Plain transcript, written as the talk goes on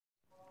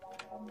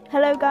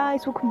Hello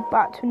guys, welcome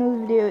back to another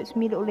video. It's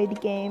me, Little Lady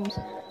Games.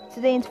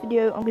 Today in this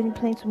video I'm going to be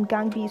playing some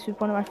gang beats with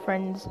one of my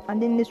friends,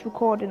 and in this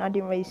recording I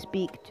didn't really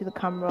speak to the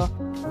camera,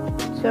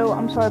 so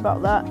I'm sorry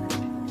about that.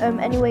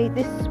 Anyway,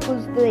 this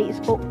was the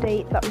latest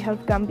update that we had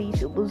of gang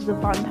beats. It was the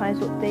Valentine's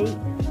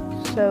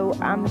update, so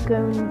I'm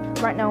going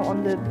right now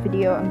on the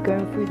video. I'm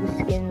going through the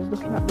skins,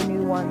 looking at the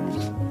new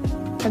ones,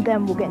 and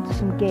then we'll get into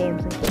some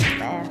games and kick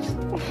some ass.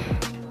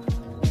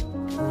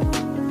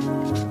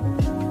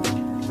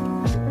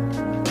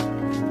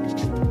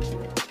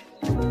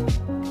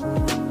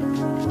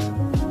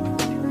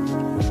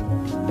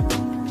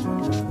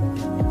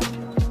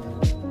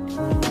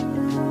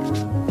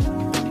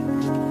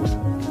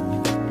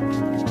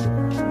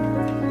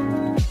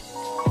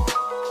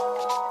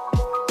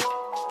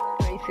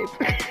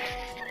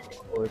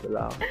 Always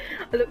allowed.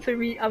 I look for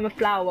me, I'm a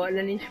flower, and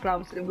then each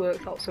flower it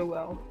works out so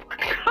well.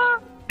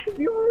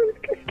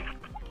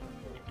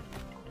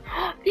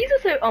 These are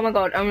so. Oh my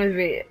god, I'm gonna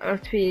be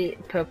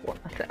purple.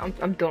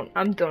 I'm done.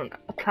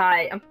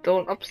 Apply. I'm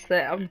done.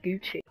 Upset. I'm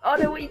Gucci. Oh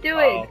no, what are you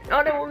doing?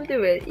 Oh no, what I'm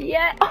doing?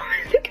 Yeah. Oh,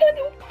 look at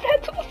the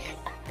petals.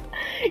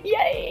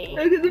 Yay!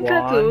 Look at the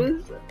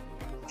petals.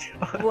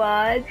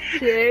 1,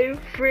 2,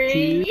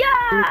 3.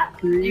 Yeah.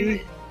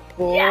 3,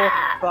 4, Yeah.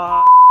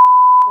 5.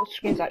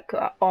 Screens like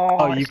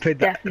Oh, you played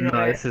that? definitely.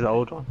 No, this is an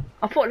old one.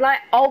 I thought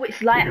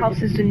it's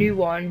Lighthouse is the new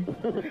one.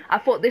 I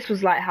thought this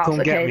was Lighthouse. Come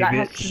get Okay, me,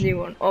 Lighthouse bitch. is the new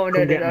one. Oh no,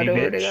 Come no, get no, I me, don't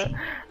wanna bitch. go.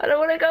 I don't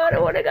wanna go. I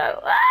don't wanna go.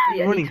 Ah!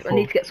 Yeah, I need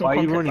to get some Why are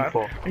you content, running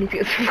bro. for? I need to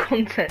get some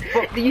content.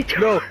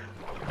 No!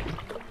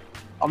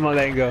 I'm not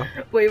letting go.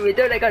 Wait,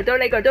 don't let go. Don't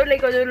let go. Don't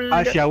let go. Don't let go.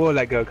 Actually, I will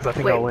let go because I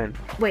think Wait. I'll win.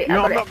 Wait,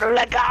 No, I I'm got not gonna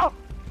let go!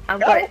 I've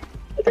got it.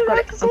 I don't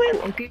like to swim.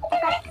 I'm Gucci.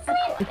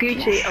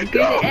 I'm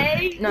Gucci.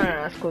 Hey! No,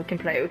 that's cool. We can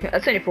play.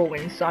 That's only 4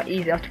 wins, so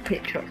easy. I have to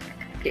picture.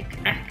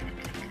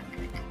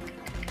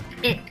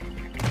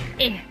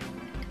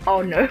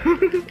 Oh no.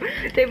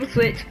 Table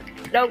switch.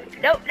 No.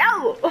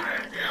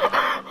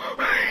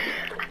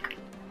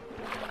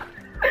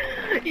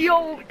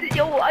 Yo,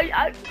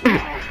 I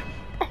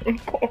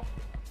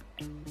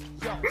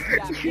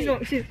she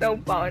knocked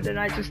herself out and then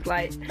I just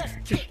let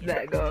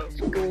it go.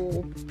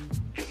 Go.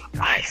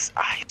 Ice,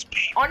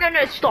 Oh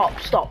no,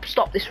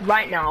 stop this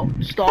right now.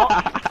 Stop.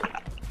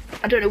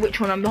 I don't know which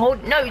one I'm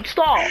holding. No,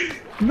 stop.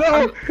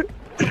 No!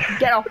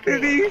 Get off me.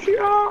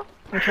 Alicia!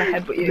 I'm trying to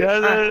headbutt you.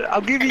 No,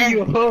 I'm giving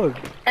you a hug.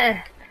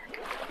 And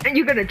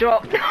you're gonna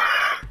drop. Wait,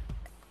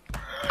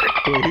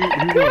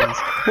 who wins?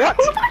 What?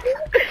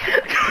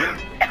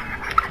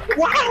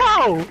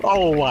 Wow!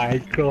 Oh my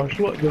gosh,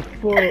 what the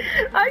fuck?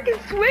 I can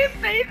swim,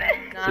 baby!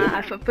 Nah,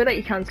 I feel like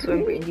you can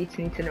swim, but you need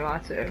to know how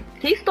to.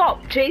 Can you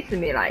stop chasing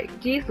me? Like,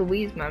 jeez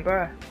Louise, man,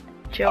 bro.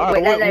 Chill.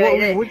 Wait,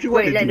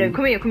 Wait, no,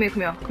 come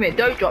here.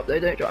 Don't drop though,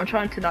 don't drop. I'm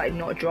trying to like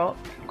not drop.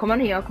 Come on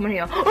here.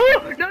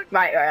 Oh, no!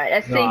 Right.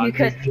 Let's see who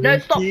can. No,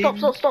 stop.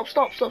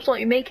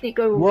 You're making it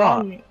go What?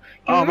 wrong.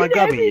 Oh, am I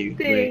grabbing you?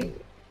 Everything.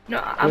 Wait. No,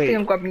 I Wait. think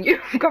I'm grabbing you.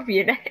 I'm grabbing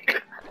your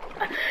neck.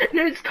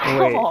 No,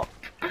 stop. What?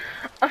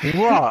 I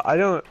don't. I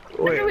don't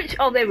know Wait. which.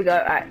 Oh, there we go.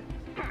 Right.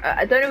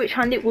 I don't know which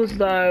hand it was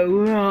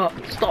though.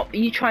 Stop. Are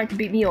you trying to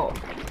beat me up,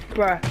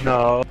 bruh?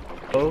 No.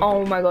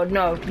 Oh my god,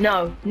 no.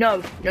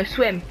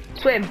 Swim.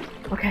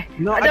 Okay.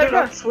 No, I don't know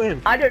how to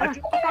swim. I don't know.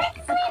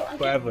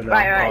 Whatever. No.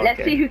 Right. Oh, Let's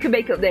okay. see who can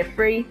make it up there.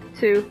 3,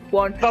 2,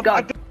 1, Stop, go.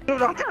 I don't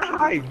know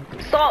time.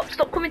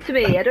 Stop coming to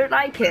me. I don't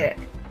like it.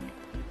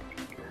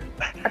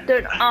 I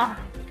don't.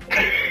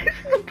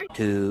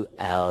 2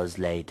 hours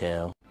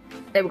later.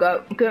 There we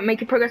go. I'm gonna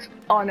make progress.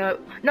 Oh no.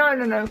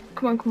 No.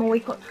 Come on,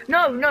 wake up.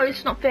 No,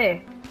 it's not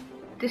fair.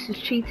 This is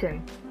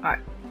cheating. Alright.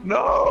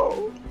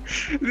 No.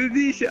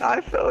 Lanisha,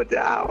 I fell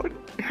down.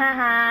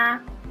 Haha.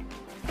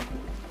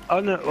 Oh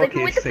no. Sleeping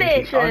Okay. with the sinking.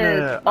 fishes.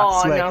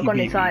 Oh no, I've gone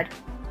baby. inside.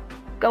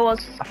 Go on.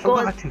 I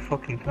forgot to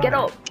fucking climb. Get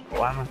up.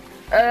 Why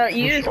am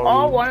You use sorry.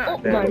 R1. Oh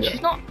There no, we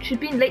go. she's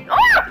being late. Oh!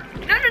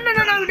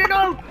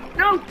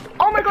 No.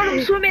 Oh my god,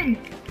 I'm swimming.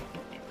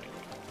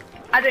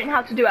 I don't know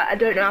how to do it. I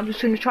don't know. I'm just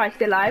gonna try to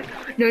stay alive.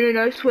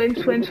 No.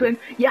 Swim.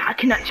 Yeah, I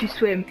can actually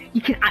swim.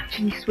 You can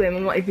actually swim.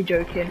 I'm not even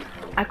joking.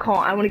 I can't.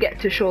 I want to get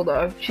to shore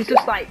though. She's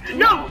just like,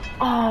 no.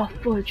 Oh,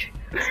 fudge.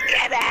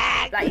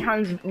 Like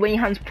when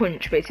your hands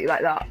punch, basically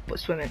like that, but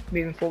swimming,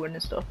 moving forward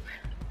and stuff.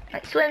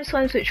 Like swim.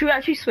 Should we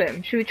actually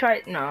swim? Should we try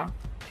it? No.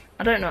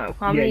 I don't know.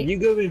 How Yeah, many? you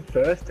go in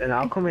first and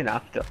I'll come in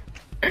after.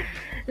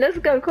 Let's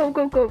go. Go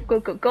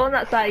on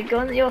that side. Go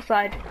on your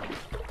side.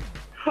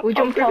 We'll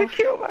jump I'm gonna off.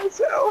 kill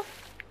myself.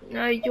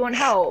 No, you want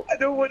help? I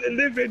don't want to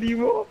live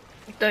anymore.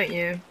 Don't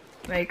you?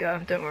 There you go.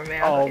 Don't worry,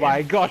 mate. Oh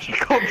my gosh, I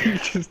can't be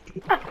just.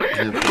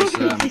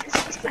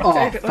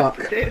 Oh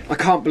fuck! I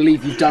can't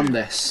believe you've done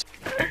this.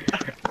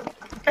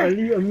 I'm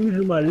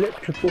using my lip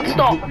to put.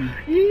 Stop!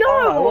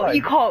 No, Oh,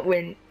 you can't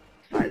win.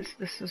 Right,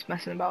 this is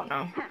messing about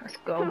now. Let's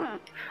go.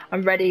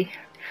 I'm ready.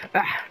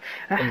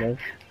 Let's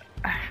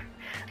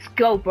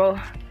go, bro.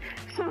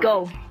 Let's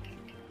go.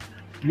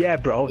 Yeah,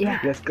 bro. Yeah.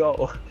 Let's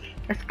go.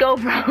 Let's go,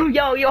 bro.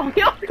 Yo.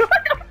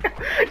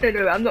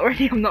 No, I'm not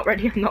ready.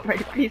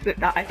 Please don't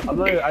die.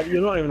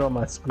 You're not even on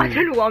my screen. I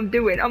don't know what I'm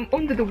doing. I'm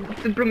under the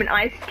blooming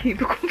ice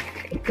cube.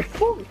 the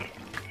fuck?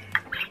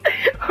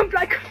 I'm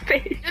like a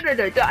fish.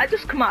 No, I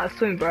just come out of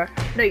swim, bro.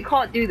 No, you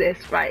can't do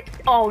this, right?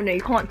 Oh no,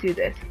 you can't do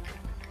this.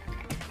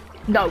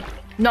 No.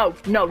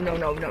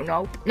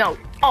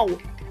 Oh.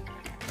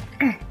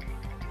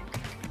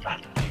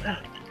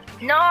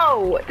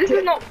 No, this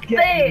is not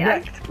fair.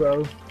 Wrecked,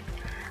 bro.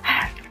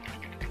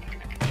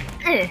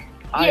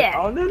 Yeah,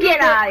 Oh, no, get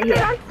out of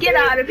here. Get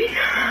out of here.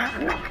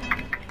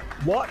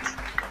 What?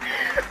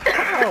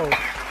 Oh.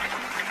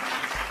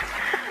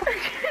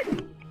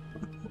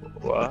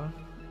 What?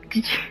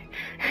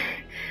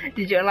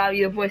 Did you allow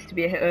your voice to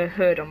be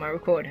heard on my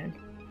recording?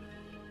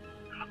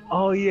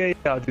 Oh yeah,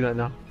 I'll do that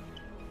now.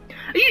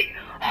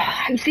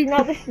 You see,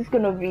 now this is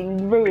gonna be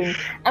ruined.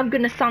 I'm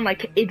gonna sound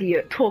like an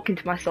idiot talking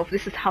to myself.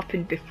 This has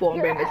happened before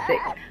in Rainbow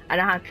Six,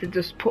 and I had to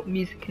just put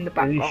music in the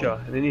background.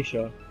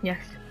 Anisha, Yes.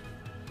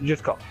 you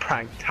just got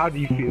pranked. How do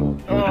you feel?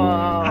 Oh.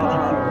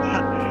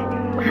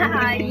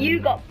 You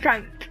got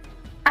pranked.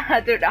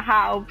 I don't know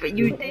how, but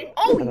you did.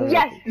 Oh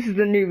yes, this is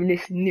the new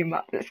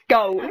map. Let's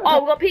go.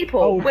 Oh, we got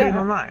people. Oh, we're playing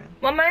online.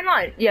 Am I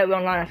online? Yeah, we're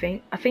online.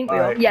 I think we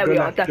are. Alright, Yeah, go we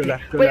left, are go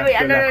definitely. left, Wait,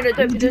 go no, left.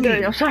 don't do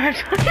it. I'm sorry.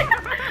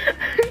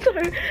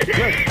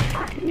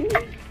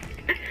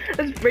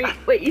 That's great.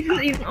 Wait,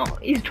 he's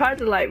not. He's trying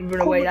to like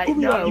run away. Like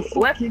no,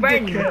 we're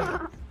friends.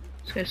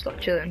 Just gonna stop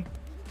chilling.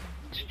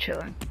 Just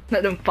chilling.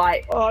 Let them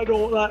fight. I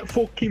don't like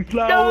fucking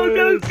flowers. No,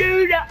 don't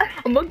do that.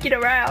 I'm monkeying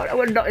around. I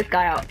want to knock this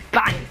guy out.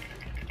 Bang.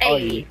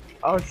 Hey.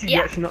 Oh, so you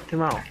actually knocked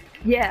him out.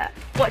 Yeah.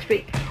 Watch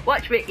me.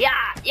 Yeah,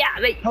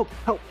 mate. Help.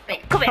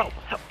 Mate, come here.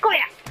 Come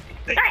here.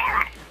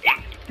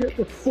 Get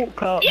the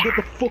fuck out. Yeah. Get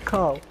the fuck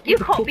out. You Get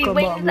the can't fuck be out of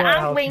wings my and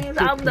house, wings. you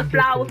I'm the fucking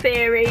flower dickhead.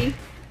 fairy.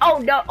 Oh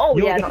no. Oh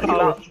You're yeah, the not too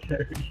flower bad.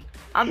 fairy.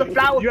 I'm the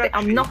flower You fairy. I'm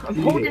actually not. I'm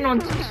see holding it. on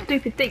to the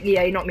stupid thing.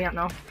 Yeah, you knocked me out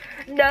now.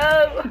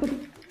 No.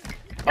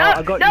 Oh,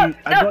 I got you.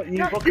 I got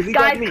you. What, 'cause This he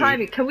got guy's me?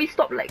 climbing. Can we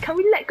stop? Like, can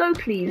we let go,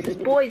 please? This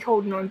boy's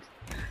holding on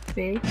to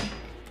me.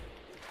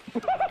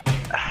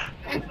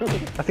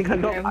 I think I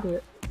know. Yeah, I'm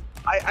good.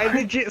 I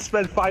legit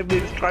spent 5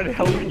 minutes trying to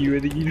help you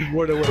and then you just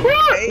run away.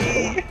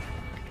 Hey!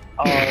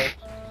 Oh.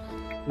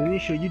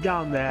 Anisha, you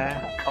down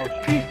there? Oh,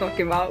 Please knock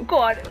him out. Go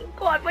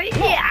on, wait.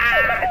 Yeah.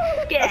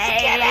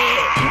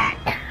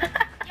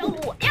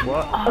 what?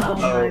 Oh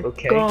my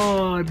okay.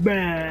 god,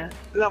 man.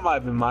 That might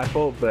have been my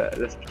fault, but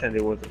let's pretend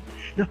it wasn't.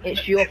 No.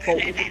 It's your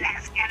fault.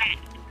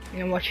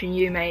 I'm watching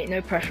you, mate.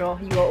 No pressure.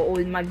 You got all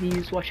my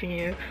views watching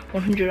you.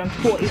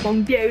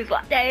 141 views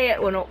that day.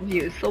 Well, not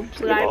views,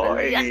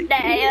 subscribers that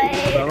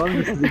day.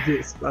 I'm just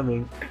legit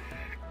spamming.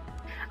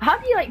 How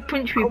do you like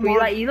punch people? Come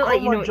on, You look like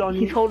come on, Johnny.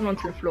 he's holding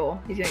onto the floor.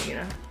 He's doing,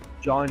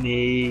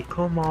 Johnny,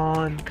 come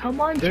on.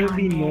 Come on, Don't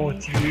Johnny. be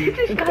naughty.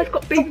 This guy's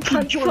got baby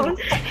pants on.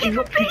 He's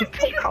got baby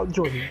Fuck out,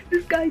 Johnny.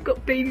 This guy's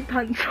got baby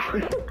pants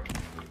on.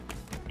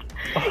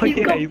 Oh, He's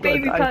yeah, got he's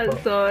baby a pants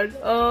diaper. on.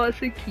 Oh, it's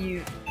so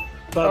cute.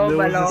 But Oh, there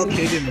my was lord.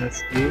 this kid in my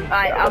school.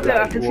 Alright, I'll go that,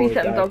 after like, 3 wore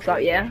set the dogs diaper.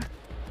 out, yeah?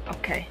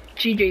 Okay.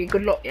 GG,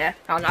 good luck, yeah?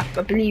 I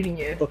believe in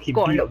you. Fucking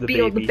Go on, beat look, up the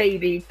beat up the baby.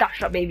 baby, dash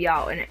that baby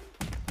out, innit?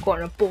 Go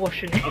on,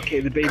 abortion it. Okay,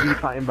 the baby's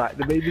fighting back.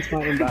 The baby's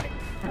fighting back.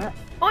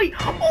 Oi!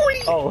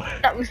 Oi! Oh.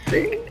 That was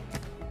sick.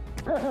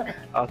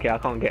 Okay, I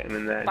can't get him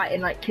in there.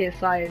 Fighting like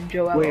KSI and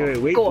Joel.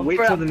 Wait Go on, wait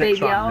throw till that the next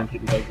baby round out. and then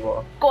take the dog's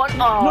water. Go on.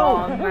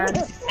 Oh, man.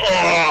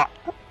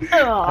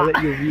 I'll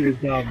let your viewers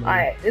down, man.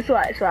 Alright, it's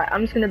alright.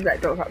 I'm just gonna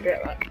let dogs out, be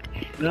right back.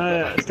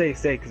 No, stay,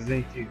 because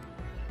there's only 2.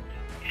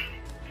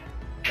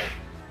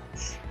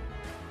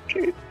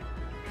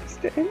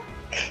 Stay.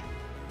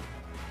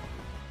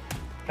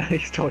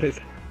 He's told us.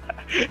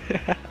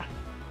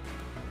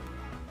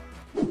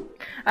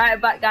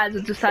 Alright, back guys,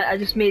 I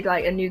just made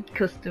like a new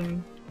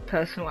custom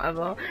person,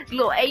 whatever. It's a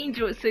little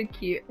angel, it's so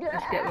cute.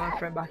 Let's get my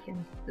friend back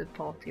in the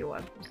party or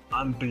whatever.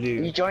 I'm blue.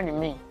 You joining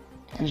me?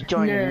 He's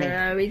joining me.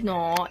 No, he's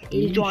not.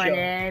 He's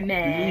joining me.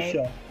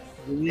 Anisha,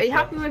 Are you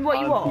happy with what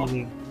you are?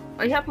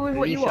 Are you happy with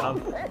what you are?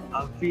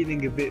 I'm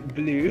feeling a bit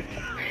blue.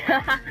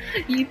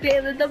 You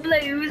feeling the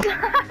blues?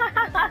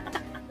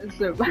 That's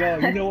so bad.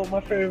 Yeah, you know what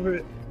my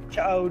favorite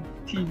child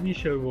TV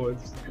show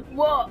was?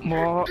 What?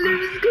 What?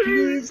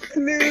 Blues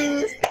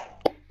Clues.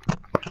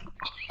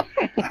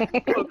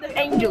 The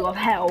angel of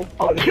hell.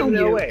 I'll kill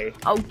no you. way.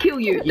 I'll kill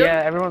you.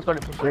 Yeah, everyone's got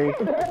it for free.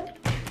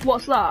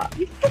 What's that?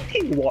 You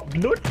fucking what,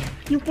 blood?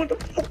 You want to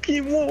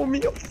fucking war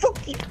me? You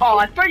fucking. Oh,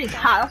 I threw his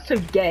hat. That's so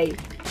gay.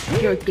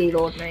 You're a gay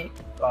lord, mate.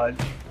 God,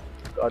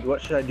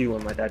 what should I do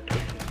when my dad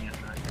touches me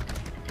at night?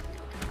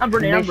 I'm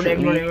running.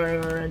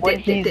 When Dip,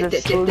 he's dip,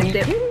 dip, dip, asleep,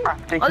 dip, dip.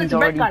 after Oh, he's there's a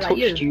red already guy like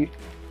touched you,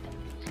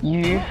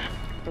 you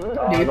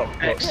I got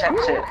fucked. accept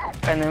it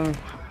and then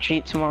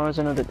treat tomorrow as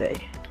another day.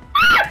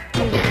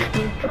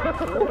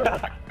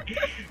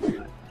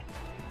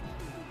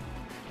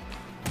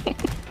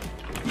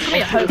 Come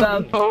here,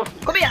 hobo.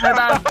 Come here,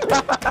 hobo.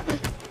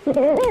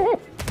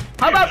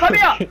 Hobo, come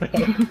here.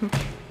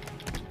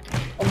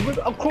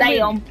 I'm coming.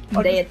 Damn,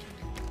 I'm dead.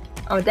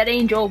 I'm a dead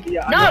angel.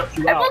 Yeah, I No, knocked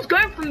you out. everyone's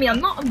going for me. I'm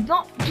not.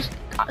 Just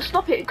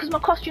stop it, because my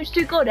costume's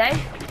too good, eh?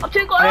 I'm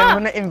too good. I'm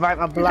gonna invite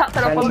my black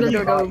Run. friends.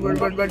 No. I'm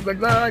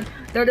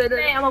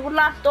a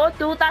last door.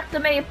 Do that to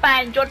me,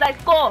 banjo.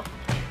 Let's go.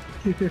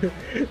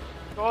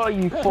 Oh,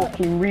 you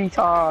fucking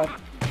retard.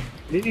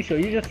 Lily Show,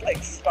 you just like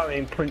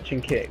spamming punch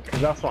and kick,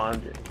 because that's what I'm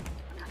doing.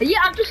 Yeah,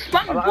 I'm just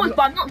spamming bullets,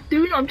 but I'm not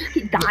doing it. I'm just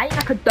keep dying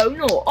like a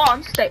donut. Oh,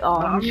 I'm staying. Oh,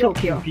 I'm I'm shocked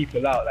knocking here.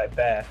 people out like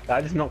bear.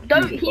 I just knocked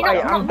Don't people he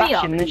out. not I'm knock me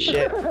bashing up? this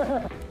shit.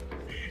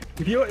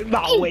 If you're in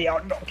that way,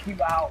 I'll knock you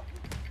out.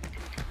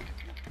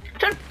 I'm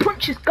trying to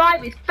punch this guy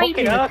with his face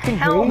in Fucking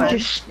hell, the hell, man.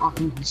 just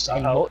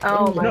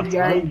Oh my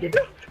god.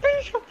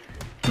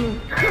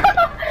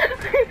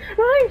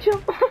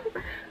 Rachel.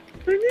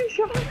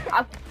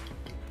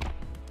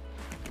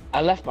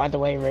 I left by the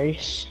way,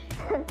 Reese.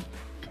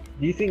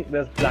 Do you think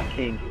there's black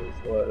angels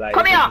or like?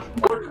 Come here!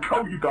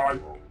 Kill you guys.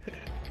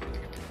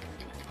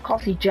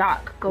 Coffee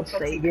Jack, God's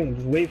What's he sake. doing?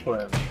 Just wait for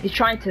him. He's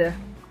trying to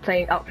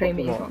outplay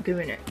me, he's not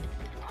doing it.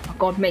 Oh my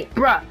god, mate.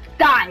 Bruh,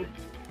 die!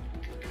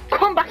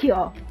 Come back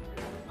here!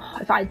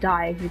 If I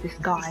die with this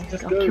guy,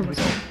 Just I'll go. kill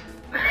myself.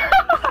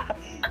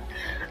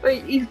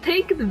 Wait, he's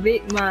taking the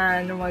bait,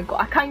 man. Oh my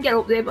god, I can't get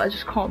up there, but I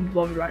just can't be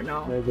bothered right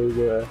now. There's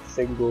a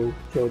single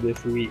kill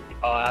this week.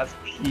 Oh, that's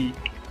peak.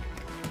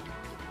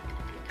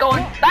 Go on,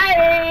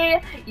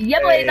 bye! Yeah,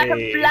 boys, I can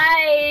Hey.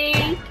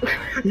 fly!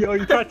 Yo,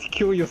 you tried to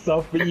kill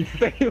yourself, but you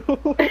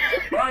failed.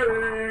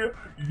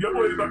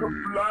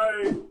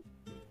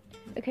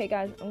 Okay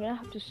guys, I'm gonna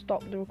have to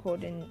stop the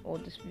recording or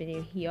this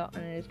video here,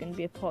 and there's gonna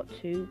be a part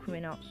 2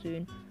 coming out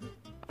soon.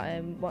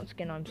 Once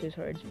again, I'm so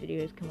sorry this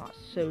video has come out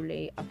so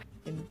late. I've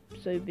been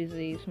so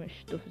busy, so much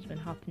stuff has been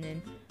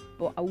happening,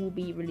 but I will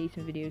be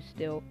releasing videos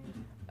still.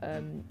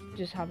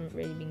 Just haven't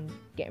really been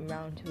getting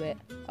around to it.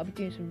 I'll be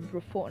doing some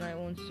Fortnite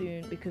ones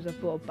soon because I've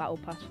bought a battle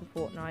pass for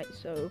Fortnite,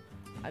 so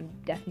I'm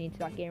definitely into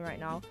that game right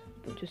now.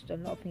 But just a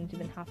lot of things have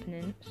been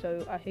happening,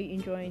 so I hope you're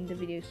enjoying the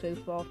video so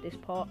far of this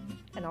part,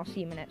 and I'll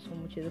see you in my next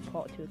one, which is a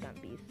part 2 of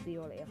Gambies. See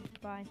you all later.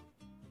 Bye.